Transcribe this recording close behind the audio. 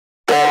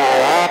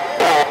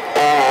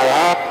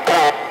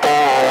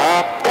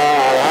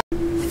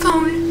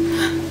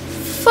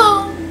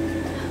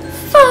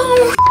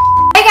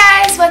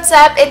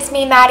up? It's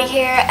me, Maddie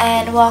here,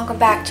 and welcome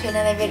back to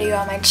another video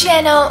on my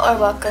channel, or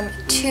welcome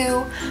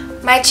to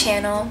my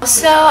channel.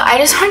 So I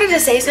just wanted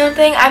to say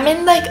something. I'm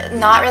in like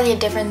not really a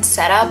different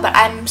setup, but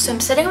I'm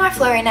sitting on my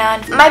floor right now,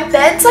 and my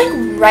bed's like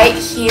right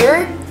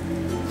here,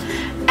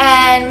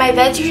 and my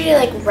bed's usually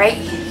like right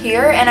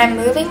here, and I'm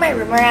moving my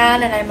room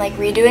around and I'm like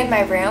redoing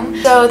my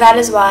room, so that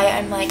is why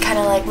I'm like kind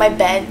of like my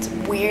bed's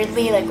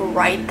weirdly like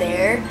right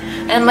there,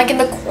 and I'm like in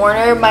the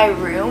corner of my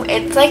room.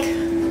 It's like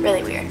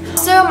really weird.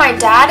 So my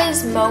dad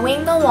is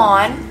mowing the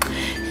lawn.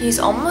 He's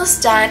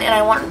almost done, and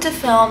I wanted to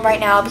film right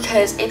now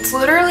because it's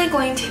literally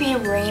going to be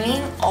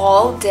raining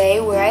all day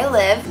where I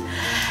live,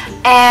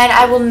 and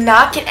I will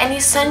not get any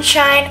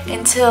sunshine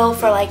until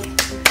so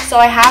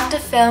I have to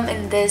film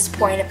in this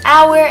point of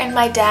hour, and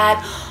my dad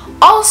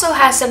also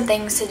has some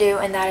things to do,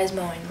 and that is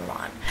mowing the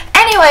lawn.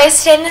 Anyways,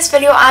 today in this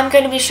video I'm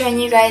going to be showing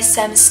you guys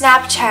some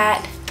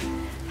Snapchat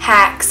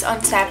hacks on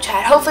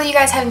Snapchat. Hopefully you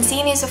guys haven't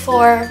seen these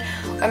before,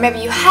 or maybe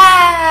you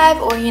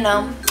have, or you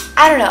know,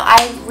 I don't know.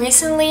 I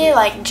recently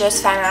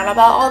just found out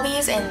about all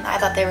these, and I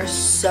thought they were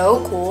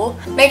so cool.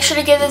 Make sure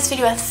to give this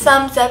video a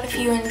thumbs up if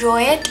you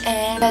enjoy it,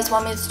 and if you guys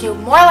want me to do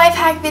more life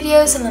hack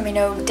videos, and let me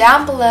know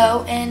down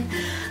below, and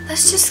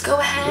let's just go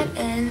ahead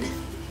and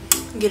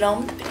get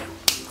on with the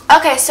video.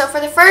 Okay, so for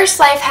the first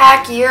life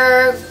hack,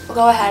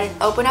 go ahead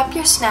and open up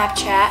your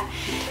Snapchat,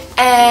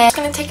 and I'm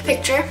gonna take a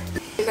picture.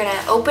 You're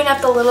gonna open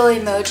up the little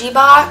emoji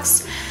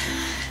box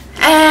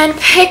and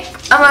pick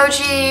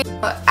emoji.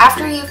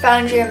 After you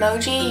found your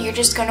emoji, you're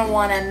just gonna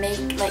want to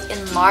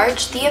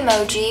enlarge the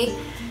emoji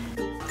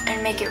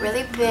and make it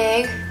really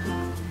big,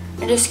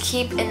 and just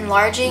keep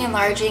enlarging,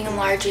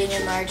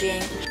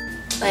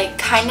 like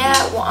kind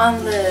of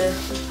on the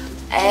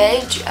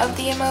edge of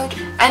the emoji,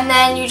 and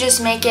then you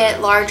just make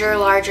it larger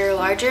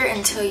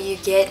until you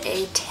get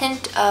a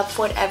tint of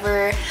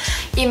whatever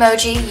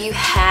emoji you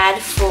had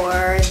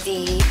for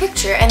the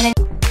picture, and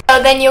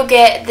then you'll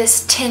get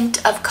this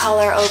tint of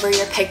color over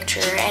your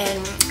picture,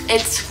 and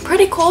it's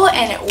pretty cool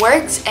and it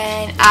works,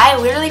 and I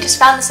literally just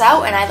found this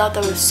out and I thought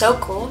that was so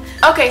cool.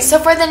 Okay, so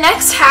for the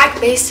next hack,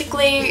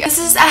 basically this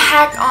is a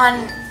hack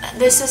on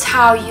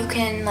how you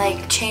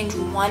can change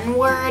one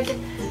word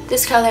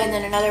this color and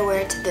then another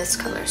word to this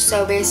color.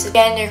 So basically,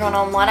 again, you're going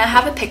to want to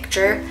have a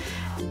picture.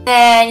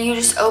 Then you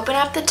just open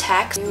up the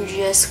text, you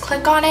just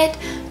click on it,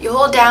 you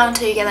hold down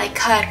until you get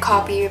cut,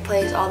 copy,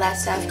 replace, all that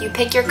stuff. You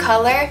pick your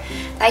color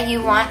that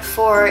you want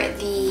for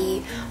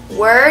the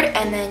word,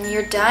 and then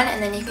you're done,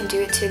 and then you can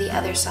do it to the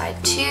other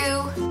side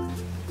too.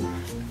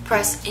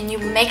 Press, and you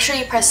make sure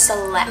you press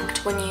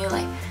select when you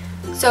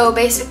so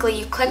basically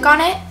you click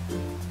on it,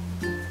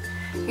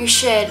 you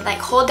should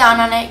hold down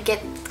on it,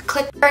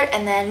 click it,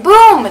 and then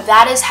boom,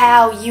 that is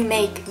how you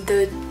make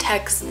the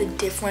text the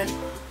different.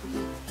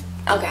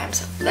 Okay,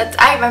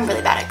 I'm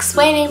really bad at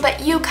explaining, but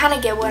you kind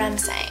of get what I'm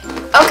saying.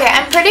 Okay,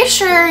 I'm pretty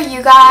sure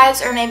you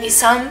guys, or maybe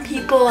some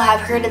people,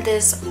 have heard of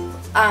this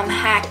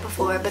hack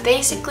before, but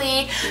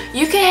basically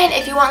you can,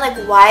 if you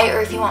want white, or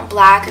if you want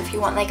black, if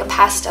you want a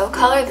pastel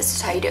color, this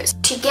is how you do it.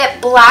 To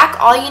get black,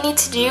 all you need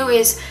to do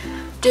is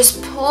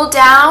just pull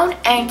down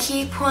and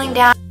keep pulling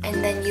down, and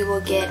then you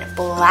will get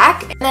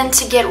black. And then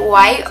to get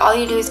white, all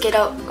you do is get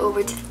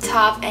over to the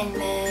top, and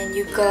then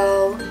you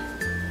go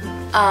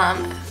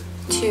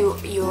to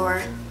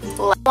your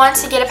left.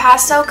 Once you get a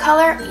pastel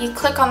color, you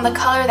click on the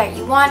color that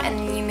you want, and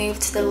then you move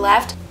to the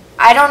left.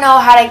 I don't know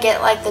how to get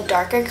the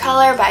darker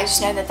color, but I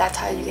just know that that's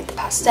how you get the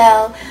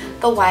pastel,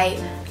 the white,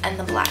 and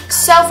the black.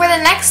 So for the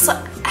next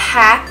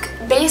hack,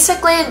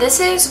 basically this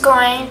is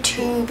going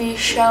to be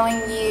showing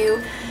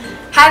you,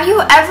 have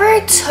you ever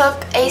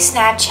took a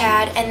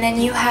Snapchat and then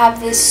you have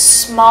this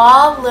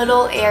small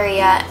little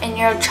area and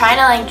you're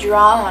trying to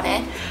draw on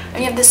it, and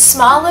you have this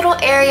small little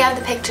area of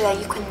the picture that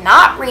you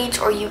cannot reach,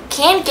 or you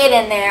can't get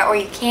in there, or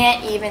you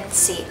can't even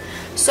see?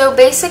 So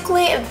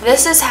basically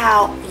this is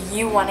how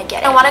you want to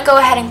get it. I want to go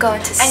ahead and go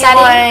into settings,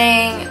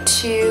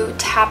 and you're going to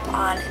tap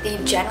on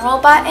the general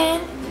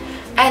button,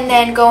 and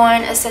then go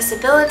on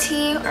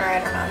accessibility, or I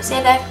don't know how to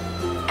say that,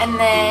 and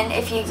then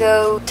if you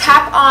go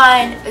tap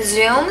on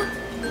zoom,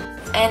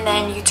 and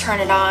then you turn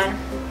it on,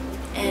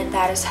 and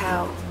that is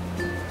how.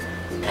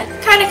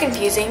 It's kind of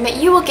confusing, but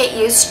you will get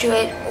used to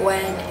it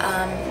when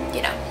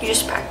you know, you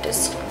just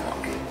practice more.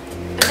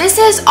 This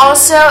is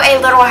also a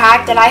little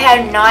hack that I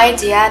had no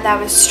idea that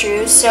was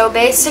true. So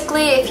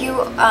basically, if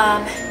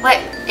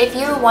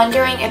you're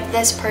wondering if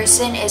this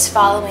person is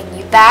following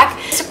you back,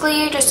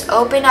 basically you just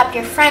open up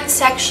your friends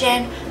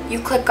section, you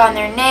click on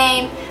their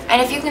name,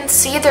 and if you can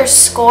see their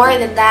score,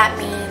 then that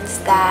means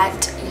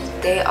that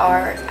they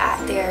are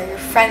your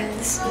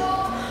friends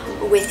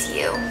with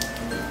you.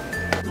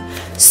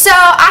 So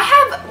I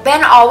have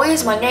been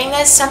always wondering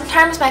this.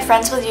 Sometimes my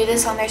friends will do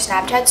this on their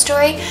Snapchat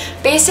story.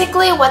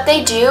 Basically what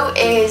they do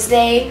is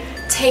they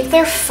take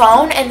their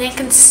phone and they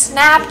can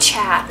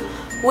Snapchat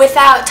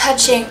without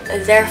touching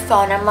their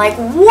phone. I'm like,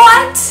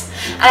 what?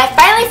 And I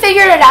finally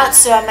figured it out,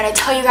 so I'm going to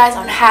tell you guys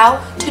on how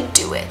to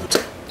do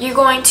it. You're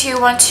going to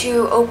want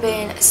to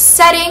open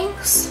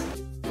settings,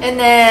 and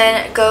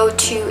then go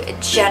to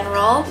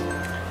general,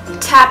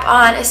 tap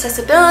on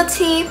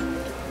accessibility.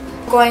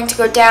 Going to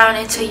go down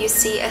until you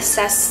see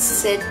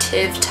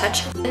assistive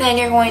touch, and then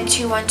you're going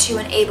to want to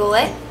enable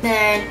it.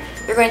 Then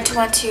you're going to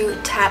want to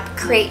tap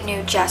create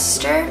new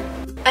gesture,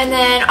 and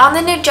then on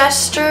the new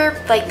gesture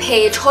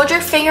page, hold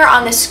your finger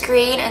on the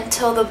screen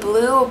until the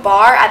blue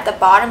bar at the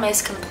bottom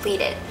is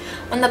completed.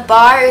 When the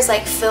bar is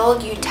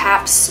filled, you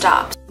tap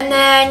stop, and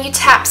then you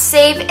tap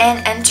save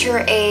and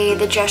enter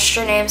the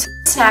gesture name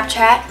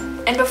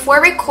Snapchat. And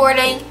before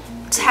recording,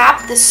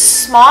 tap the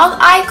small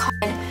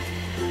icon.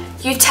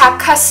 You tap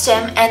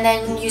custom, and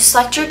then you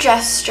select your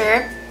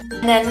gesture,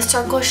 and then the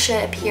circle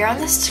should appear on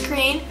the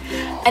screen,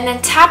 and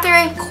then tap the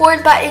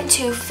record button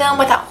to film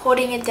without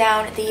holding it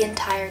down the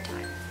entire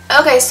time.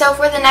 Okay, so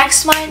for the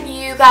next one,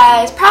 you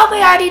guys probably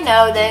already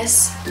know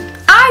this.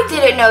 I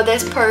didn't know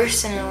this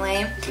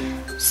personally.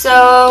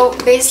 So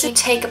basically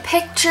take a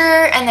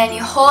picture, and then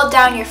you hold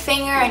down your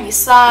finger and you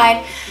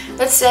slide.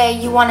 Let's say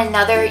you want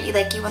another, you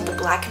want the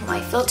black and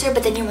white filter,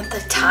 but then you want the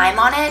time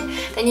on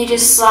it. Then you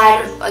just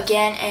slide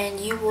again and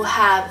you will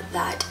have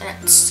that,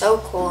 and it's so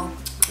cool.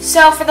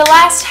 So for the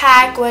last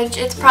hack, which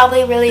it's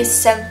probably really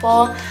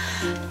simple,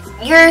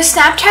 your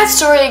Snapchat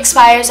story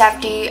expires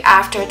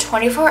after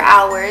 24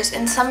 hours,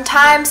 and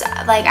sometimes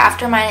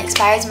after mine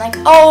expires, I'm like,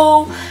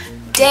 oh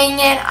dang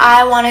it,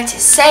 I wanted to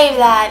save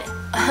that.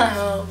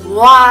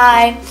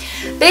 Why?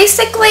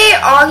 Basically,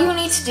 all you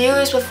need to do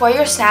is before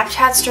your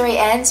Snapchat story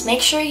ends,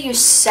 make sure you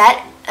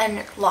set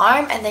an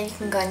alarm, and then you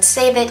can go and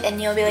save it, and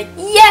you'll be like,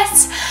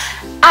 yes,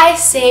 I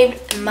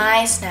saved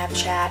my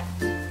Snapchat.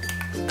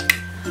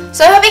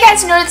 So I hope you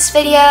guys enjoyed this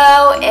video.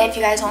 If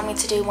you guys want me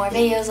to do more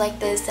videos like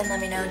this, then let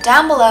me know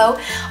down below.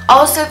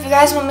 Also, if you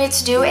guys want me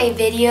to do a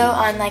video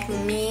on my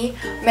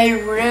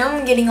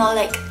room getting all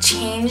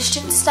changed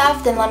and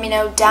stuff, then let me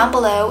know down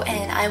below,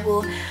 and I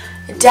will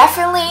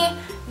definitely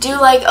do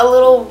a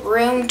little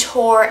room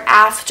tour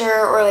after,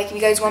 or if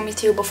you guys want me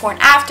to before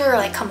and after,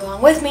 or come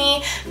along with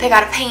me, pick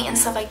out a paint and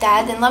stuff like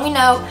that, then let me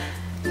know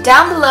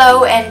down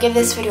below and give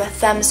this video a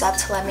thumbs up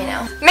to let me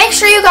know. Make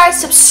sure you guys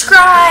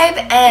subscribe,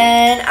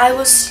 and I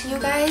will see you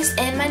guys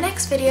in my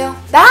next video.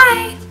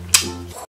 Bye!